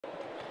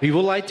We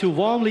would like to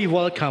warmly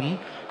welcome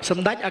ស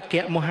ម្ដេចអគ្គ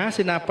មហា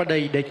សេនាបតី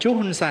តេជោ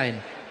ហ៊ុនសែន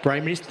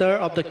Prime Minister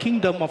of the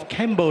Kingdom of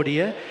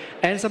Cambodia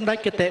and សម្ដេច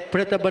គតិព្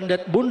រឹទ្ធបណ្ឌិត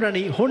ប៊ុនរ៉ា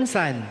នីហ៊ុន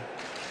សែន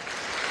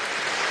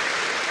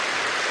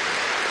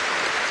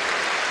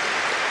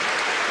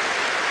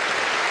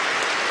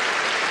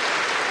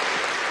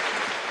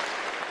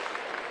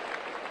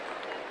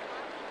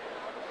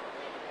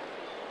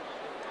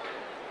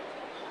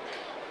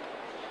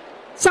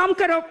សូម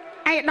គោរព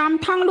ឯកឧត្តម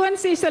ថងលួន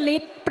ស៊ីសូលី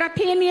តប្រ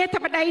ធានាធិ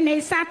បតីនៃ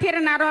សាធារ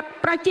ណរដ្ឋ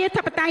ប្រជា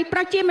ធិបតេយ្យប្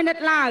រជាមានិត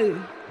ឡាវ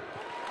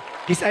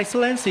His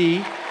Excellency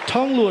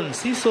Thong Lun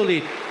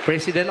Sisolit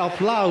President of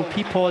Lao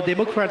People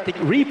Democratic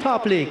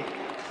Republic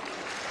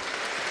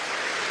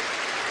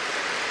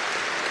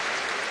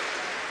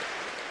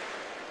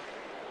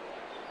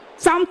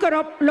សូមគោរ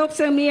ពលោក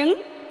សឺមៀង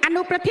អ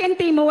នុប្រធាន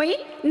ទី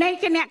1នៃ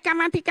គណៈកម្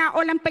មាធិការ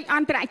អូឡ িম্প ិកអ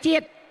ន្តរជា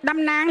តិតំ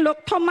ណាងលោក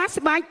Thomas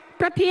Bach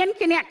ប្រធាន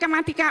គណៈកម្មា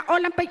ធិការអូ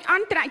ឡ িম্প ិកអ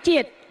ន្តរជា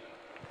តិ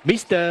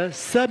Mr.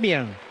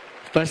 Semiang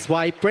First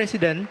Vice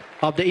President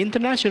of the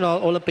International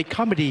Olympic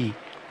Committee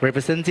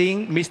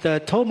representing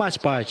Mr. Thomas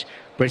Bach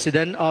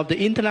President of the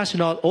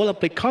International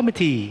Olympic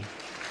Committee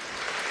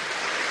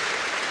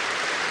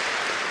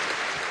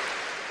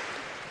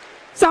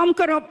សូម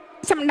គោរព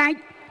សម្ដេចឯក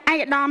ឧ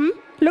ត្តម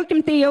លោក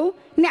ជំទាវ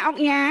អ្នកអង្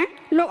គការ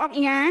លោកអង្គ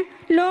ការ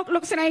លោ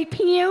កស្រី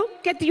ភ្ញៀវ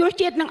កិត្តិយស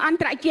ជាតិនិងអន្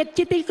តរជាតិ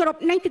ជាទីគោរព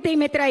និងជាទី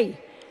មេត្រី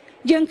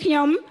យើងខ្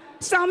ញុំ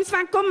សូមស្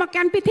វាគមន៍មក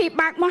កាន់ពិធី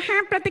បើកមហា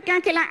ព្រឹត្តិការ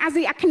ណ៍កីឡាអា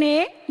ស៊ីអាគ្នេ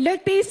យ៍លើក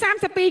ទី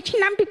32ឆ្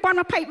នាំ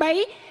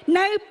 2023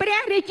 នៅព្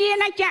រះរាជា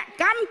ណាចក្រ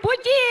កម្ពុ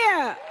ជា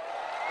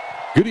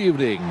Good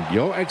evening,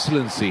 Your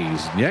Excellencies,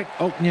 Nyak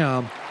Ok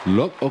Nham,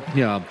 Lok Ok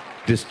Nham,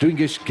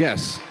 distinguished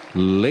guests,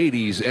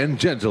 ladies and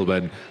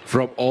gentlemen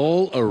from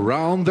all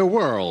around the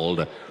world.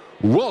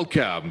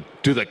 Welcome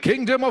to the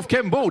Kingdom of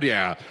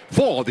Cambodia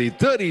for the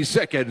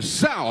 32nd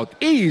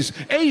Southeast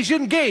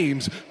Asian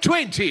Games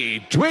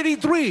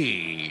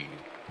 2023.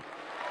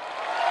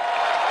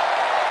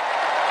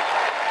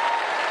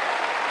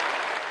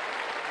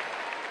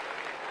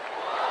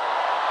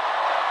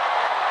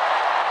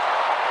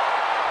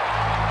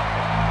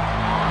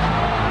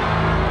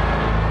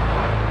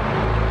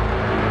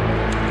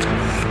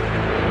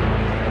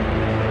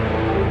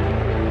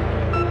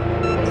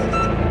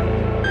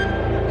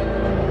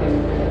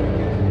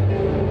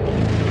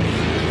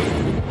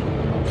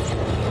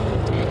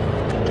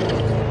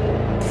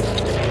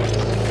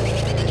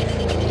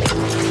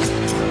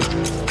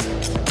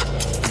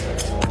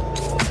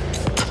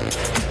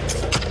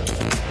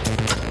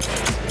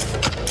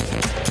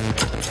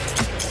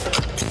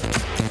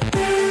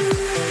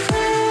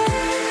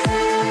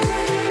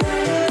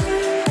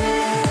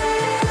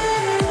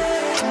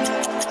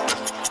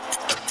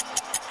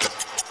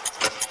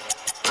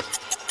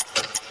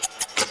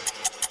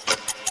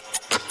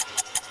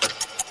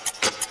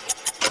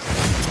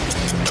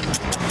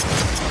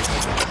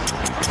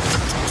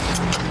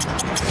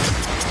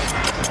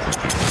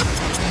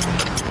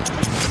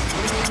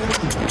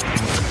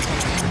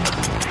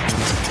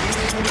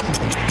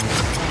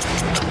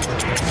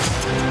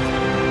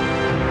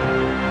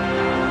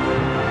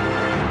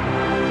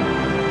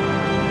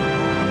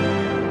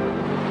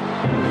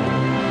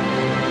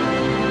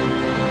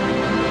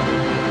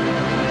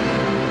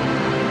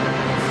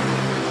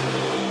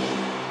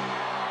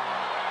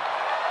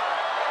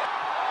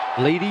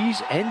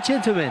 Ladies and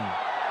gentlemen,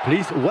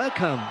 please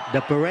welcome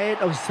the parade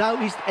of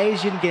Southeast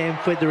Asian Game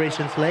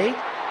Federation flag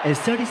and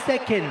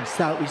 32nd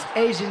Southeast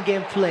Asian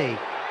Game flag.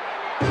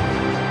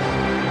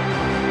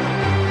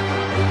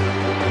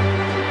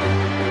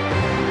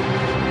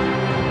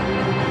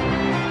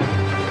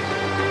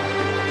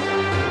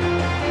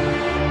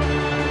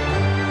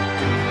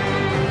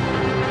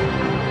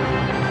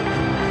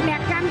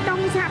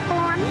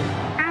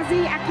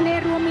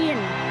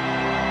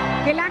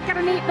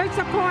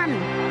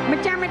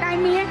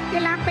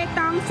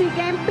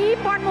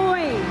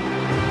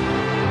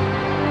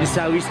 The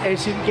Southeast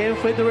Asian Game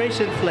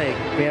Federation flag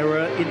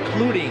bearer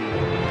including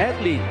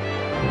athlete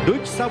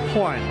Duch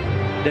Saphuan,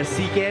 the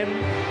SEAGAMES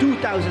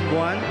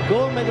 2001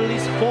 gold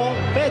medalist for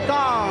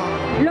Petong.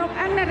 Lok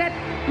Anaret,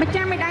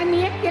 macam medai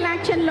miek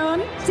kila Chenlon,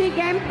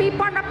 SEAGAMES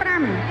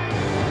 2015.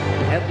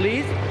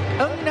 Athlete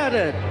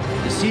Anaret,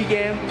 the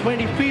SEAGAMES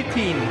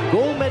 2015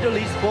 gold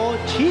medalist for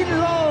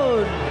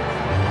Chinlon.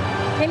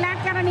 កីឡា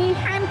ករនី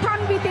Hampton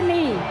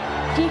Whitney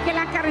ជាកី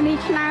ឡាករនី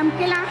ឆ្នើម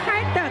កីឡាហែ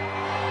លទឹក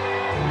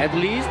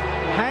Athlete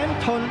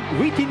Hampton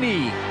Whitney,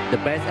 the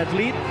best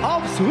athlete of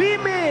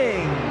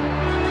swimming.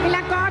 កី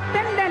ឡាករ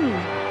Tendon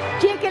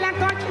ជាកីឡា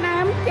ករឆ្នើ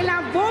មកីឡា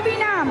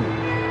Vovinam.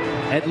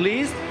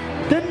 Athlete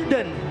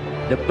Tendon,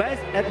 the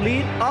best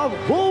athlete of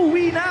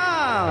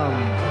Vovinam.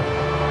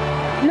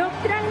 លោក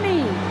ត្រឹង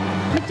នេះ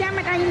ម្ចាស់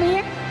មេដាយមា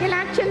សកីឡា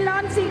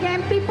Chenlon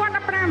SEAGAMES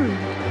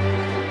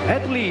 2015.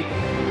 Athlete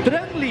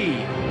Trang Lee,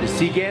 the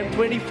SEAGAMES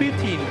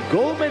 2015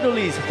 gold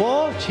medalist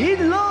for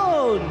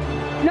Chinlon.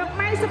 លោក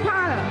ម៉ៃសុផ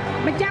ល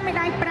ម្ចាស់មេ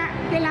ដាយប្រាក់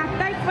កីឡា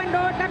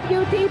Taekwondo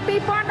WT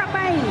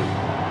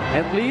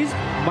 2013. Athlete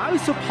Mao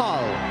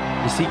Supal,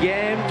 the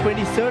SEAGAMES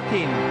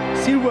 2013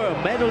 silver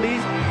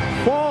medalist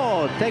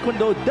for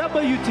Taekwondo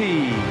WT.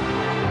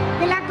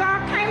 កីឡាករ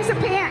ខេមសុ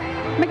ភ័ក្រ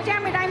ម្ចា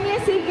ស់មេដាយមាស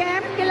SEA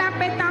Games កីឡា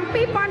ប៉េតង់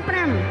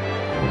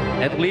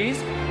 2005 Athletes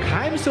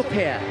Kaim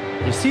Sopet,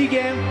 the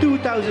SEAGAMES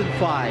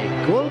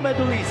 2005 gold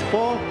medalist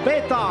for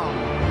Petong.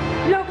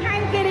 លោកហែ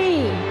មគិរី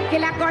កី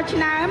ឡាករឆ្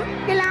នើម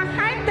កីឡា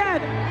ហែមទឹក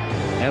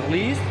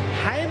Athletes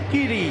Haim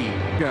Kiri.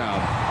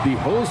 The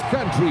host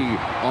country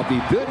of the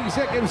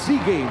 32nd SEA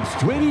Games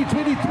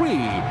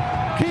 2023,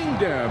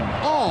 Kingdom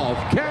of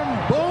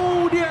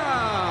Cambodia.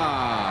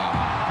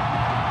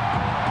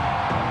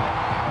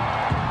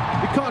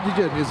 The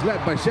contingent is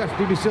led by Chef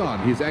Division,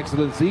 His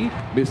Excellency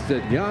Mr.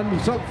 Nhan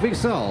Sok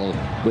Visal,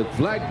 with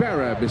flag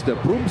bearer Mr.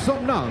 Prum Som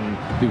Nang,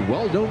 the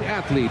well-known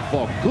athlete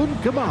for Kun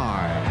Khmer.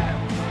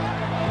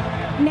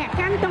 អ្នក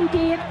កាន់ទង់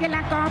ជាតិកី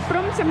ឡាករព្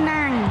រំសំ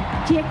ណាង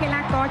ជាកី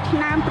ឡាករឆ្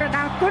នើមប្រ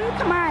ដាល់គុណ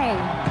ខ្មែរ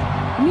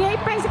នាយ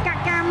បេសក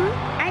កម្ម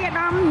ឯកឧត្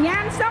តមញ៉ា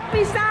នសុក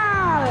ពិសា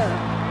ល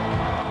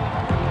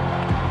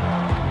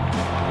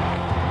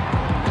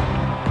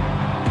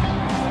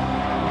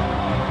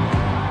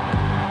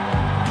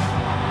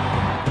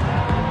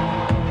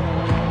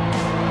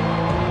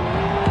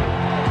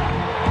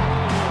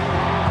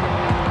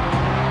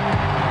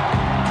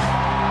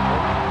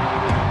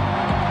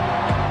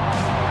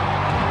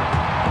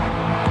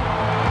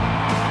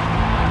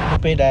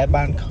ពេលដែល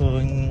បានឃើ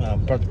ញ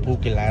ប្រតិភូ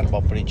កីឡារប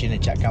ស់ប្រជាជា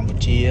តិកម្ពុ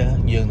ជា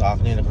យើងទាំងអស់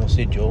គ្នានៅក្នុងស្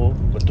ទូឌីយោ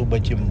បើទោះបី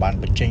ជាមិនបាន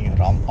បញ្ចេញអា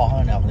រម្មណ៍អស់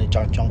អ្នកនរ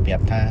ចង់ប្រា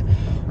ប់ថា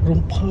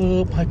រំភើ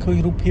បហើយឃើញ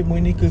រូបភាពមួ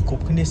យនេះគឺគ្រ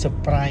ប់គ្នា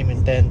surprise មែន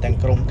តើទាំង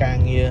ក្រុមការ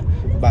ងារ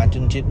បាទជ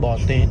នជាតិបរ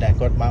ទេសដែល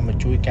គាត់បានមក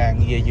ជួយការ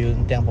ងារយើង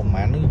ទាំងប្រ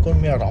មាណនោះគាត់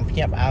មានអារម្មណ៍ភ្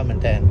ញាក់ផ្អើលមែន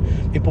តើ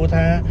ពីព្រោះ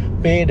ថា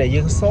ពេលដែល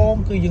យើងសូម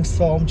គឺយើង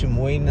សូមជា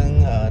មួយនឹង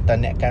ត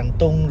អ្នកកាន់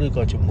ទង់ឬ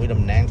ក៏ជាមួយ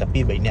តំណាងតែ2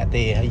 3នាក់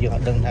ទេហើយយើងអ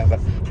ត់ដឹងថា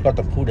ប្រ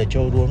តិភូដែល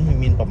ចូលរួម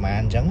មានប្រមាណ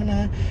អញ្ចឹងណា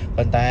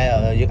ប៉ុន្តែ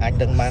យើងអាច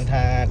ដឹងបាន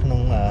ថាក្នុ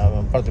ង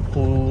ប្រតិ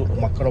ភូ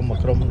មួយក្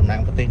រុមតំណាង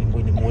ប្រទេសនីមួ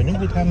យៗហ្នឹង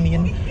គឺថាមាន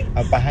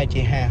ប្រហែល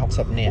ជា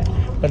 50-60 នាក់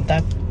ប៉ុន្តែ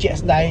ជាក់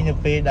ស្ដែងនៅ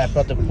ពេលដែលប្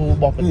រតិភូរ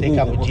បស់ប្រទេសក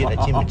ម្ពុជាដែល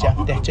ជាម្ចាស់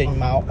ផ្ទះចេញ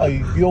មកអី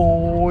យ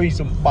យ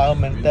សម្បើម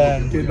មែនតើ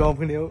ជឿនាំ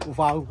គ្នា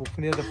វ៉ាវគ្រប់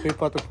គ្នាទៅពេល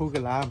ប្រតិភូកី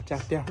ឡាម្ចា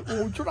ស់ផ្ទះអូ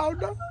ច្រើន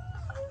ណាស់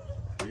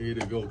Here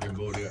to go,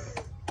 Cambodia.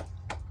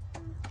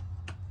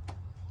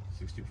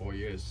 64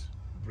 years.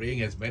 Bring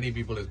as many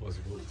people as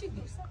possible.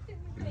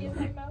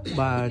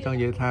 បាទចង់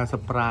និយាយថា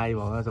surprise ហ្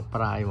មង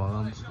surprise ហ្ម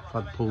ងប្រ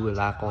តិភូកី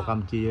ឡាករក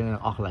ម្ពុជា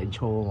អស់កន្លែងឈ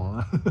រហ្មង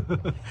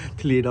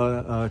ធ្លាដល់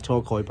ឈរ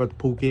ក្រោយប្រតិ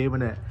ភូគេមែ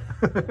នទេ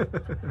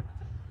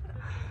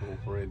Go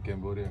for it,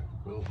 Cambodia.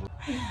 Go for it.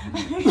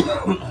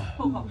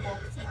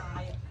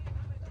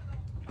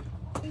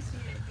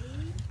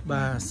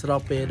 បាទស្រ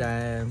បពេលដែ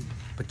ល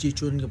ប្រជា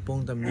ជនកំពុង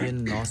តែមាន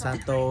ណោសា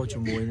ទរជា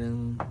មួយនឹង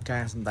កា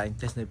រសម្ដែង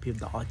ទស្សនវិជ្ជា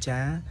ដ៏អស្ចា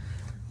រ្យ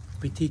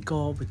ពិធី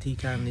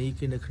ការនេះ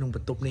គឺនៅក្នុងប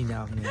ន្ទប់នេះអ្ន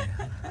កនរ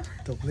ប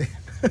ន្ទប់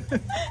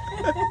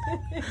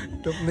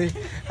នេះ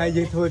ហើយ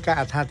យើងធ្វើការ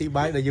អត្ថាធិប្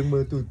បាយដែលយើងមើ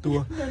លទូ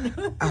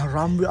អារ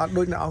ម្មណ៍វាអត់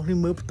ដូចអ្នកនរគ្នា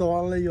មើលផ្ទា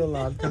ល់ទេយល់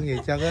អត់ចឹង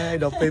ហើយ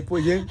ដល់ពេលពួក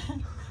យើង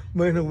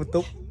មើលក្នុងបន្ទ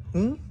ប់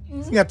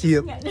ស្ងាត់ជ្រា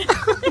ប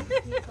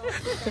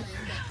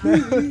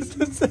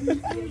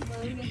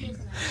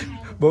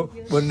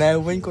បើណែ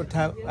វិញគាត់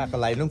ថាអាក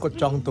ន្លែងនោះគាត់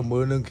ចង់ទៅមើ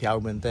លនឹងក្រៅ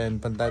មែនតើ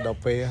ប៉ុន្តែដល់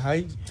ពេលហើយ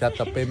ចាត់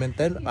តែពេលមែន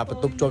តើអាប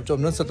ន្ទប់ជា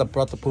ប់នោះសិតតែប្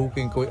រតិភូគេ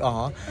អង្គុយអ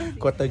ស់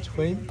គាត់ទៅឆ្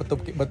វេងបន្ទ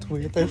ប់គេបិទទ្វា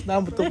រទៅស្ដាំ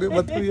បន្ទប់គេ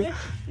បិទទ្វារ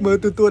មើល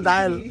ទូ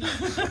ដែរ